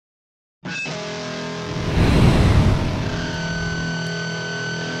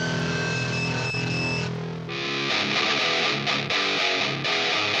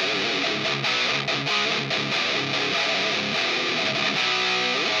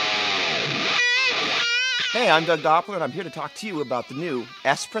Hey, I'm Doug Doppler, and I'm here to talk to you about the new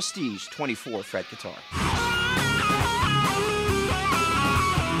S Prestige 24 fret guitar.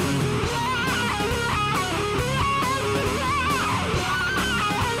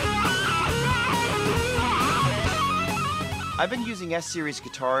 I've been using S-Series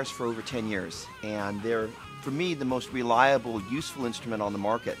guitars for over 10 years, and they're, for me, the most reliable, useful instrument on the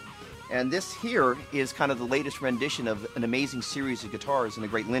market. And this here is kind of the latest rendition of an amazing series of guitars in a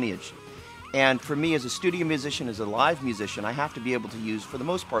great lineage. And for me, as a studio musician, as a live musician, I have to be able to use, for the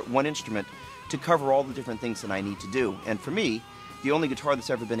most part, one instrument to cover all the different things that I need to do. And for me, the only guitar that's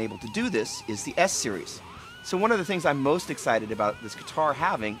ever been able to do this is the S-Series. So one of the things I'm most excited about this guitar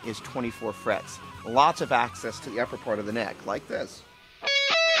having is 24 frets. Lots of access to the upper part of the neck, like this.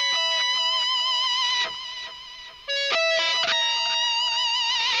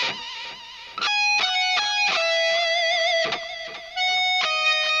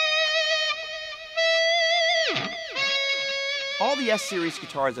 All the S-Series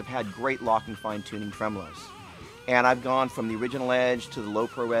guitars have had great lock and fine tuning tremolos. And I've gone from the original Edge to the Low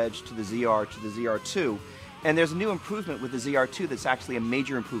Pro Edge to the ZR to the ZR2. And there's a new improvement with the ZR2 that's actually a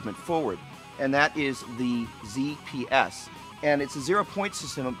major improvement forward. And that is the ZPS. And it's a 0-point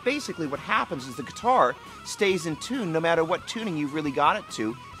system. And basically what happens is the guitar stays in tune no matter what tuning you've really got it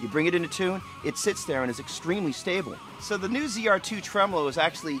to. You bring it into tune, it sits there and is extremely stable. So the new ZR2 tremolo is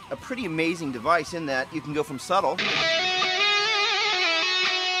actually a pretty amazing device in that you can go from subtle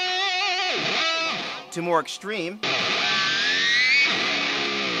to more extreme.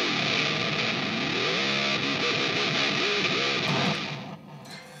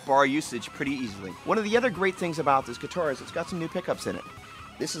 Bar usage pretty easily. One of the other great things about this guitar is it's got some new pickups in it.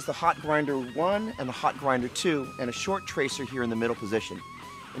 This is the Hot Grinder 1 and the Hot Grinder 2 and a short tracer here in the middle position.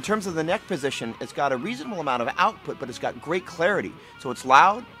 In terms of the neck position, it's got a reasonable amount of output, but it's got great clarity. So it's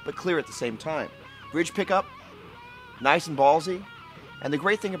loud, but clear at the same time. Bridge pickup, nice and ballsy. And the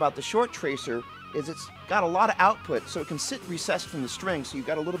great thing about the short tracer is it's got a lot of output, so it can sit recessed from the string, so you've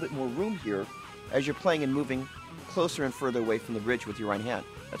got a little bit more room here as you're playing and moving closer and further away from the bridge with your right hand.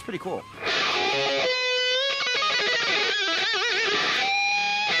 That's pretty cool.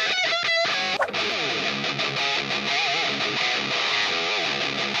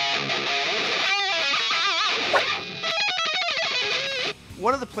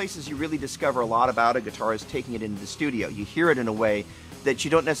 One of the places you really discover a lot about a guitar is taking it into the studio. You hear it in a way that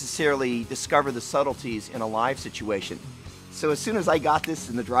you don't necessarily discover the subtleties in a live situation. So as soon as I got this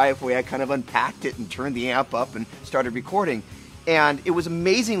in the driveway, I kind of unpacked it and turned the amp up and started recording. And it was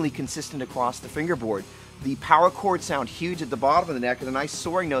amazingly consistent across the fingerboard. The power chords sound huge at the bottom of the neck, and the nice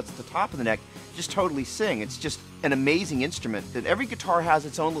soaring notes at the top of the neck just totally sing. It's just an amazing instrument. That every guitar has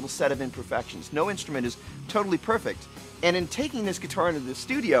its own little set of imperfections. No instrument is totally perfect. And in taking this guitar into the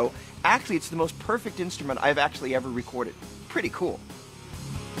studio, actually it's the most perfect instrument I've actually ever recorded. Pretty cool.